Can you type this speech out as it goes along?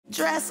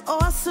dress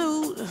or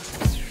suit.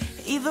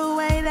 Either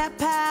way, that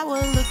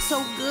power looks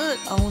so good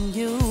on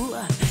you.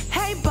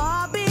 Hey,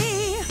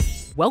 Barbie.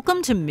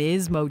 Welcome to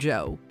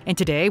MsMojo, and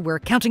today we're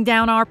counting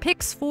down our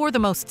picks for the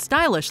most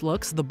stylish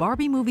looks the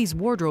Barbie movie's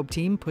wardrobe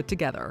team put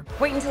together.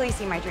 Wait until you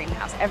see my dream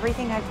house.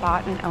 Everything I've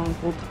bought and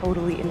owned will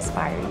totally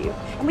inspire you.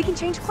 And we can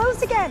change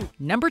clothes again.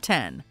 Number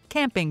 10.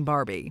 Camping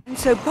Barbie. And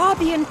so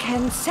Barbie and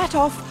Ken set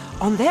off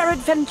on their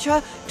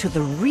adventure to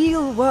the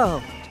real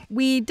world.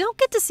 We don't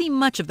get to see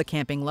much of the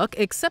camping look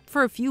except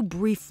for a few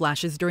brief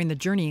flashes during the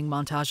journeying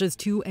montages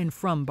to and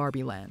from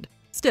Barbie Land.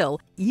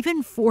 Still,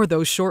 even for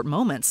those short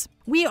moments,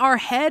 we are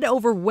head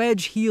over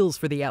wedge heels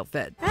for the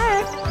outfit.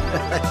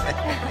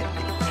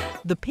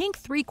 The pink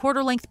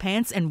 3/4 length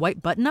pants and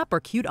white button-up are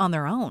cute on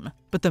their own,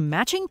 but the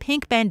matching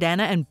pink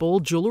bandana and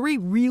bold jewelry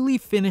really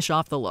finish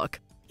off the look.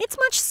 It's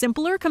much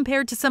simpler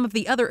compared to some of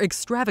the other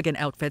extravagant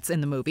outfits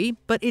in the movie,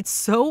 but it's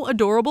so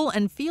adorable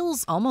and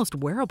feels almost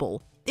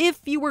wearable.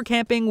 If you were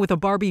camping with a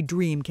Barbie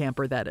dream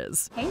camper, that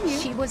is. Hey, you.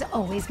 She was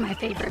always my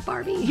favorite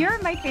Barbie.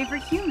 You're my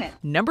favorite human.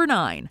 Number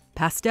 9.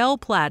 Pastel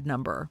Plaid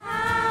Number. What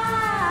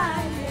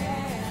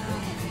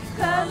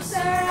is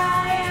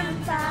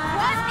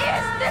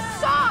this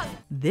song?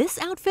 This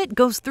outfit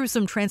goes through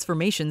some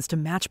transformations to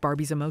match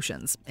Barbie's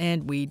emotions,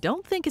 and we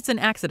don't think it's an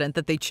accident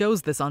that they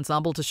chose this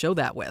ensemble to show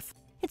that with.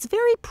 It's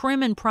very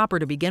prim and proper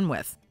to begin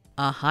with.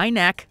 A high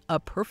neck, a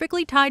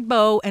perfectly tied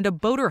bow, and a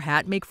boater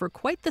hat make for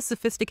quite the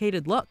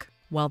sophisticated look,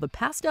 while the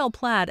pastel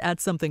plaid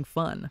adds something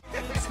fun.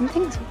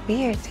 Something's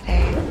weird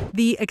today.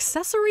 The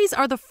accessories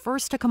are the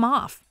first to come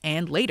off,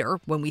 and later,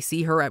 when we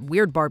see her at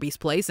Weird Barbie's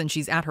place and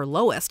she's at her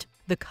lowest,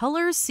 the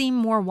colors seem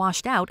more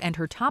washed out and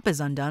her top is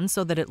undone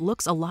so that it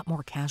looks a lot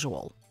more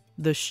casual.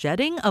 The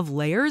shedding of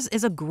layers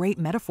is a great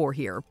metaphor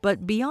here,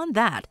 but beyond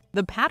that,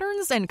 the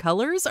patterns and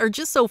colors are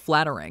just so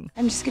flattering.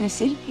 I'm just gonna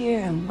sit here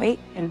and wait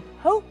and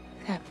hope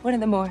that one of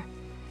the more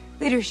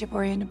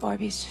leadership-oriented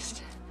Barbies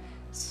just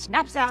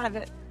snaps out of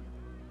it.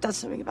 Does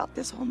something about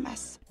this whole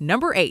mess.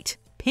 Number 8.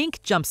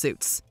 Pink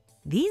Jumpsuits.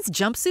 These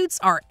jumpsuits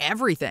are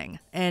everything,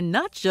 and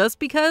not just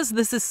because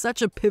this is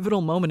such a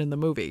pivotal moment in the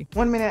movie.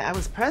 One minute I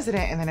was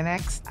president, and then the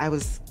next I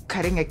was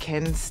cutting a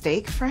Ken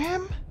steak for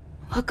him.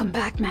 Welcome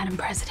back, Madam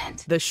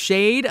President. The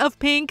shade of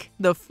pink,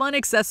 the fun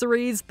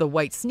accessories, the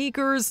white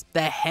sneakers,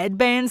 the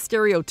headband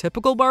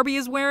stereotypical Barbie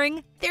is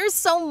wearing. There's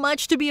so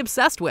much to be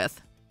obsessed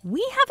with.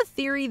 We have a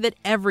theory that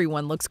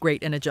everyone looks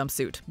great in a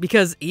jumpsuit,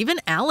 because even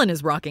Alan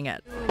is rocking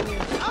it.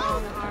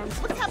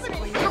 What's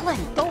happening?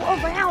 Ellen, go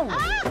around.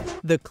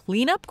 The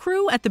cleanup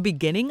crew at the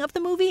beginning of the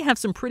movie have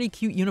some pretty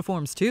cute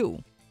uniforms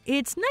too.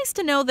 It's nice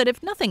to know that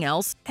if nothing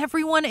else,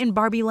 everyone in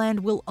Barbie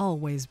Land will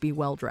always be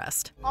well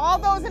dressed. All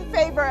those in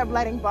favor of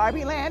letting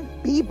Barbie Land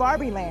be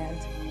Barbie Land,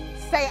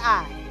 say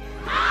aye.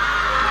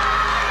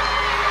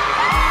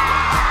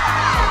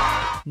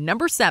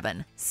 Number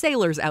 7.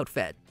 Sailor's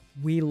Outfit.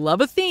 We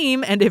love a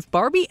theme, and if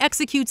Barbie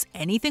executes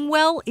anything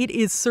well, it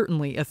is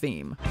certainly a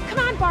theme. Come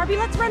on, Barbie,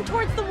 let's run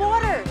towards the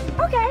water.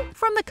 Okay.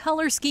 From the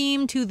color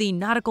scheme to the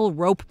nautical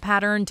rope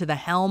pattern to the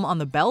helm on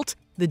the belt,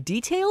 the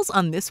details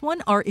on this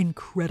one are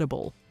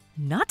incredible.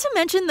 Not to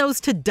mention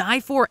those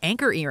to-die-for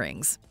anchor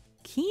earrings.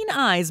 Keen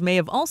eyes may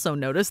have also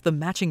noticed the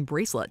matching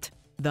bracelet.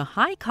 The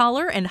high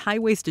collar and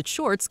high-waisted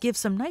shorts give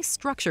some nice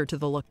structure to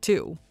the look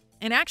too.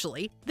 And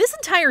actually, this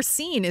entire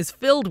scene is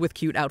filled with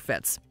cute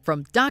outfits.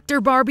 From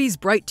Dr. Barbie's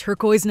bright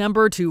turquoise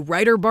number to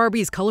Writer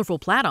Barbie's colorful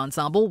plaid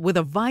ensemble with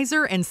a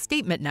visor and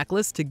statement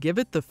necklace to give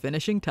it the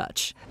finishing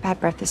touch.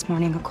 Bad breath this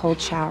morning, a cold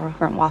shower,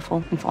 burnt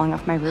waffle, and falling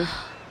off my roof.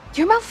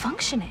 You're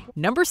malfunctioning.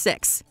 Number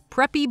 6.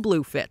 Preppy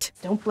Blue Fit.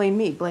 Don't blame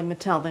me, blame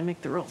Mattel. They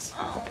make the rules.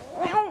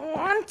 I don't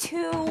want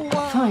to.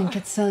 Fine,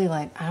 get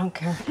cellulite. I don't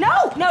care.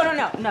 No.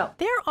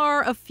 There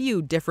are a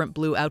few different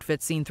blue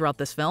outfits seen throughout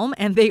this film,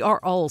 and they are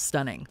all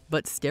stunning.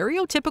 But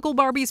stereotypical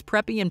Barbie's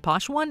preppy and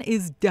posh one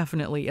is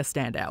definitely a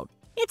standout.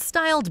 It's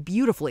styled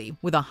beautifully,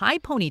 with a high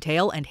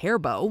ponytail and hair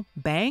bow,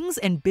 bangs,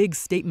 and big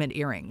statement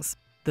earrings.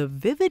 The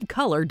vivid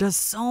color does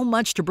so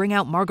much to bring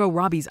out Margot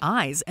Robbie's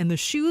eyes, and the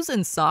shoes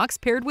and socks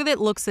paired with it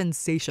look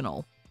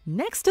sensational.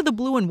 Next to the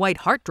blue and white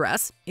heart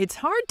dress, it's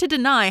hard to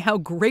deny how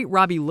great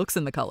Robbie looks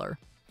in the color.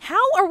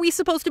 How are we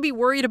supposed to be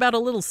worried about a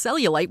little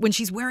cellulite when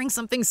she's wearing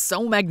something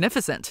so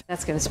magnificent?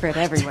 That's gonna spread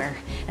everywhere.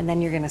 And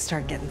then you're gonna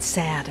start getting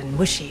sad and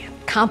mushy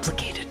and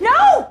complicated.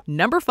 No!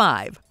 Number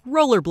 5.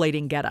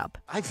 Rollerblading Getup.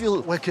 I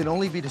feel what can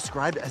only be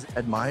described as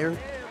admired,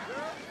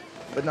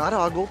 but not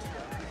ogled.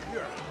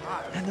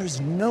 And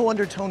there's no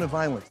undertone of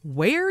violence.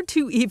 Where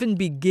to even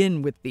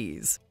begin with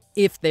these?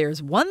 If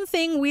there's one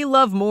thing we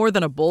love more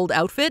than a bold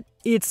outfit,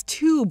 it's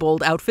 2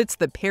 bold outfits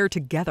that pair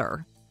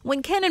together.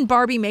 When Ken and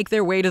Barbie make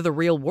their way to the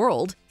real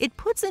world, it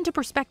puts into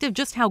perspective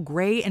just how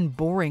gray and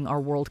boring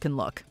our world can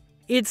look.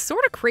 It's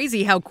sort of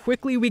crazy how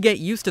quickly we get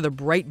used to the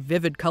bright,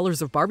 vivid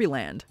colors of Barbie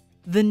Land.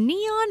 The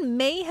neon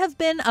may have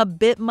been a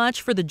bit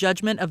much for the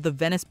judgment of the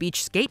Venice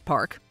Beach skate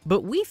park,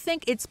 but we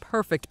think it's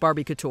perfect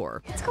Barbie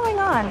couture. What's going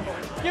on?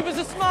 Give us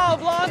a smile,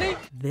 Blondie!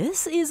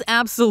 This is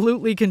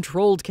absolutely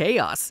controlled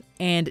chaos,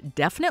 and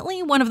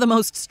definitely one of the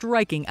most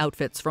striking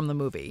outfits from the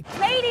movie.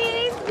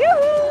 Ladies,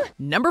 yoo-hoo!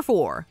 Number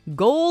 4.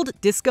 Gold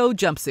Disco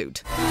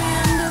Jumpsuit.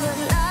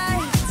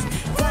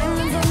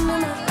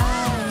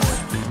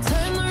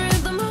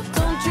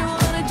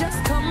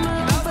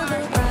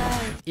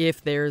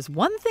 If there's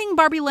one thing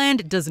Barbie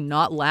Land does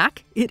not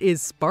lack, it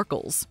is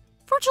sparkles.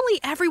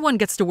 Virtually everyone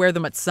gets to wear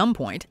them at some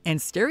point,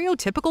 and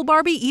stereotypical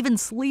Barbie even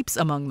sleeps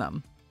among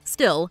them.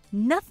 Still,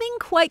 nothing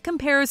quite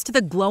compares to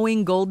the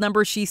glowing gold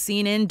number she's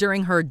seen in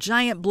during her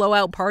giant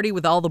blowout party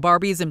with all the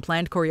Barbies and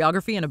planned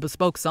choreography and a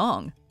bespoke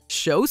song.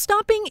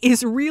 Show-stopping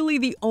is really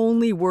the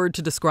only word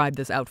to describe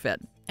this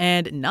outfit.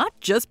 And not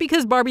just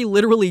because Barbie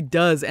literally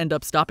does end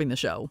up stopping the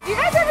show. Do you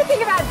guys ever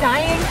think about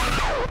dying?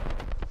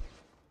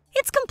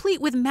 It's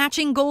complete with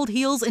matching gold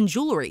heels and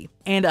jewelry,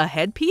 and a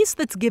headpiece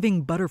that's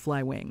giving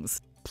butterfly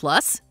wings.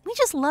 Plus, we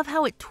just love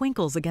how it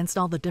twinkles against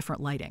all the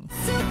different lighting.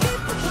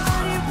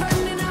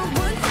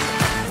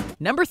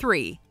 Number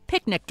 3.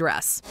 Picnic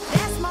dress.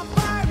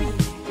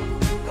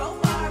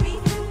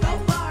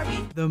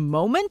 The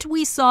moment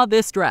we saw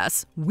this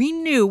dress, we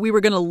knew we were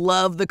gonna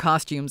love the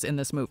costumes in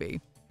this movie.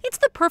 It's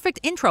the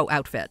perfect intro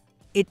outfit.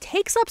 It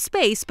takes up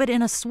space, but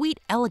in a sweet,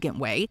 elegant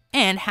way,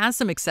 and has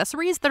some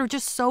accessories that are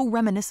just so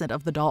reminiscent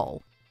of the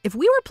doll. If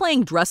we were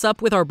playing dress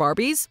up with our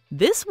Barbies,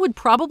 this would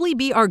probably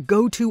be our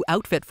go-to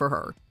outfit for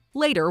her.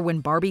 Later, when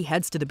Barbie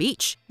heads to the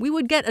beach, we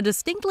would get a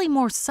distinctly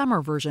more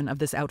summer version of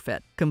this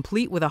outfit,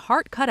 complete with a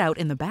heart cutout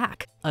in the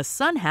back, a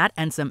sun hat,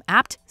 and some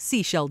apt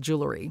seashell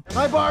jewelry.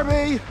 Hi,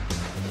 Barbie!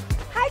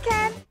 Hi,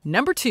 Ken.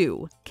 Number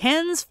 2.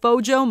 Ken's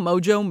Fojo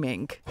Mojo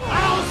Mink.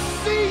 I'll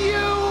see you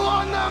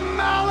on the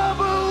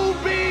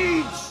Malibu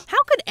beach!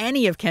 How could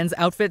any of Ken's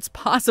outfits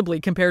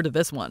possibly compare to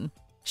this one?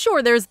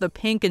 Sure, there's the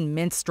pink and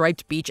mint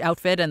striped beach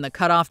outfit and the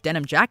cut-off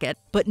denim jacket,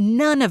 but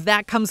none of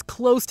that comes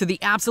close to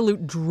the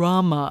absolute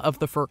drama of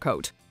the fur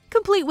coat.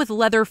 Complete with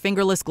leather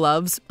fingerless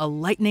gloves, a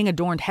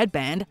lightning-adorned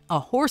headband, a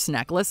horse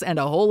necklace, and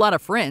a whole lot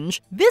of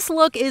fringe, this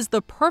look is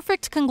the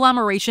perfect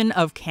conglomeration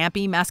of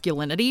campy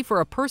masculinity for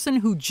a person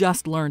who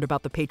just learned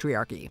about the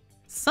patriarchy.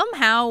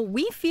 Somehow,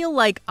 we feel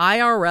like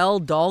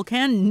IRL doll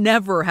Ken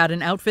never had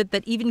an outfit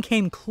that even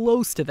came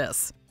close to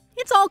this.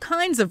 It's all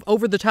kinds of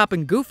over-the-top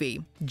and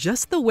goofy,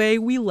 just the way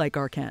we like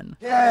our Ken.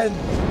 Ken!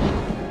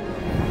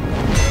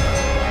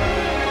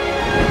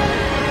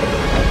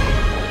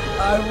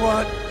 I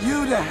want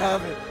you to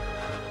have it.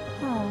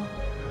 Oh,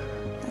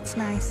 that's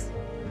nice.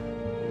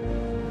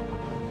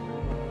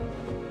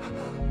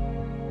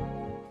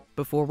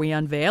 Before we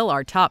unveil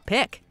our top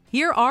pick,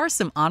 here are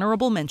some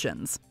honorable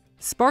mentions.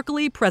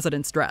 Sparkly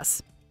President's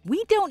Dress.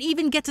 We don't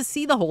even get to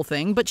see the whole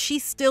thing, but she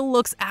still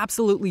looks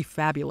absolutely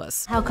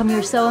fabulous. How come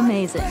you're so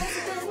amazing?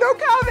 No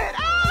comment!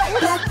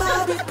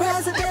 Ah!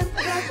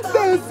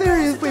 No,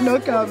 seriously, no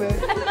comment.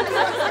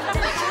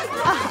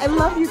 I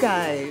love you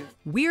guys.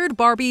 Weird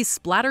Barbie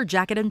splatter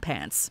jacket and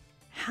pants.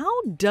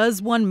 How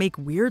does one make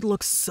weird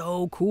look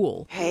so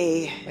cool?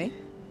 Hey. Wait.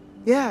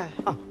 Yeah.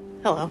 Oh,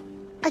 hello.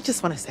 I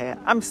just want to say it.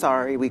 I'm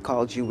sorry we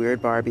called you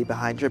Weird Barbie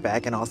behind your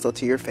back and also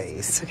to your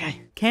face.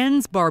 Okay.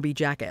 Ken's Barbie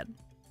jacket.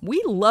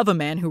 We love a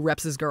man who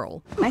reps his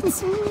girl.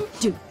 Let's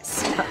do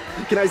this.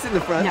 Can I sit in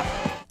the front? No.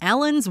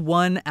 Alan's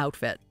one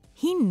outfit.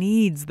 He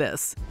needs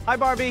this. Hi,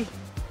 Barbie.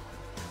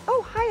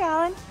 Oh, hi,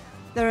 Alan.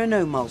 There are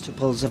no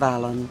multiples of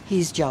Alan.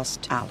 He's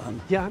just Alan.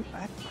 Yeah,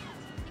 I'm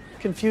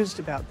confused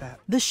about that.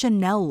 The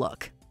Chanel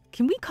look.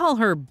 Can we call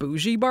her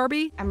bougie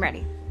Barbie? I'm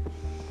ready.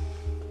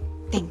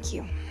 Thank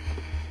you.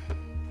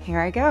 Here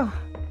I go.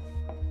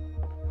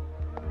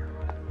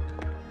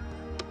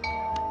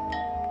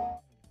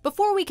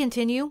 Before we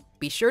continue,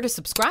 be sure to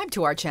subscribe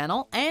to our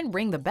channel and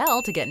ring the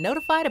bell to get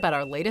notified about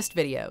our latest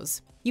videos.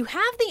 You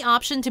have the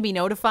option to be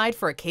notified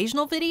for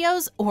occasional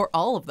videos or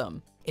all of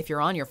them. If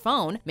you're on your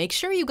phone, make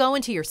sure you go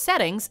into your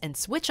settings and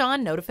switch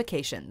on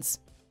notifications.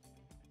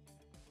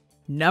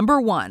 Number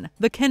 1.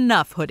 The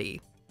Knuff Hoodie.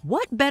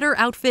 What better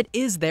outfit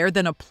is there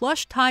than a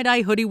plush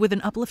tie-dye hoodie with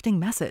an uplifting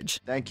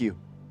message? Thank you.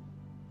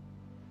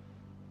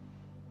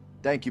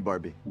 Thank you,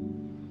 Barbie.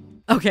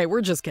 Okay,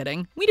 we're just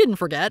kidding. We didn't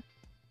forget.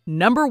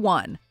 Number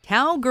 1.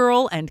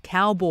 Cowgirl and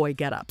cowboy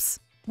getups.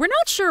 We're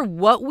not sure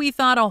what we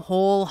thought a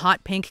whole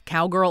hot pink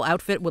cowgirl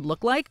outfit would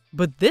look like,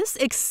 but this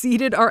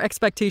exceeded our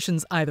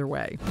expectations either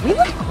way. We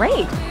look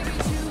great.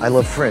 I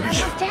love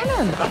fringe.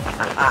 Denim.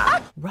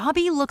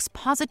 Robbie looks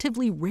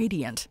positively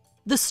radiant.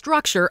 The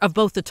structure of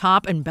both the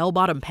top and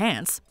bell-bottom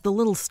pants, the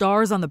little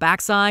stars on the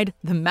backside,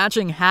 the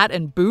matching hat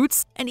and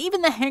boots, and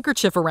even the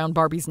handkerchief around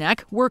Barbie's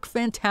neck work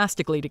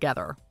fantastically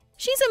together.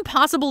 She's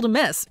impossible to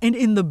miss, and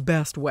in the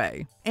best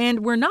way.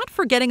 And we're not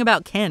forgetting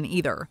about Ken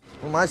either.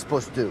 What am I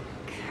supposed to do?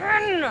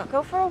 Ken,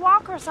 go for a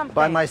walk or something.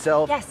 By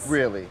myself? Yes.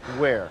 Really?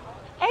 Where?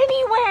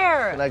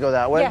 Anywhere. Can I go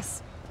that way?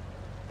 Yes.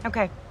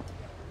 Okay.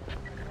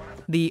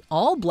 The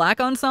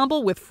all-black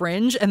ensemble with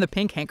fringe and the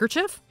pink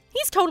handkerchief?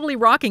 He's totally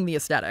rocking the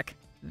aesthetic.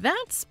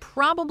 That's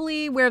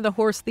probably where the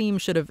horse theme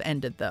should have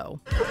ended,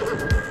 though.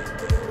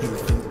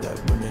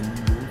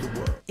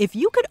 If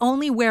you could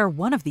only wear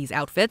one of these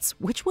outfits,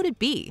 which would it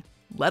be?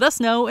 Let us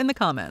know in the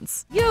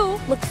comments. You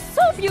look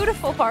so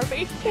beautiful,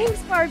 Barbie.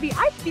 Thanks, Barbie.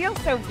 I feel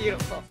so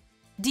beautiful.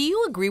 Do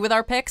you agree with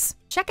our picks?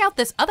 Check out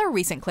this other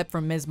recent clip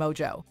from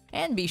MsMojo,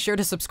 and be sure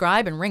to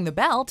subscribe and ring the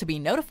bell to be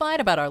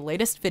notified about our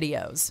latest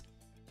videos.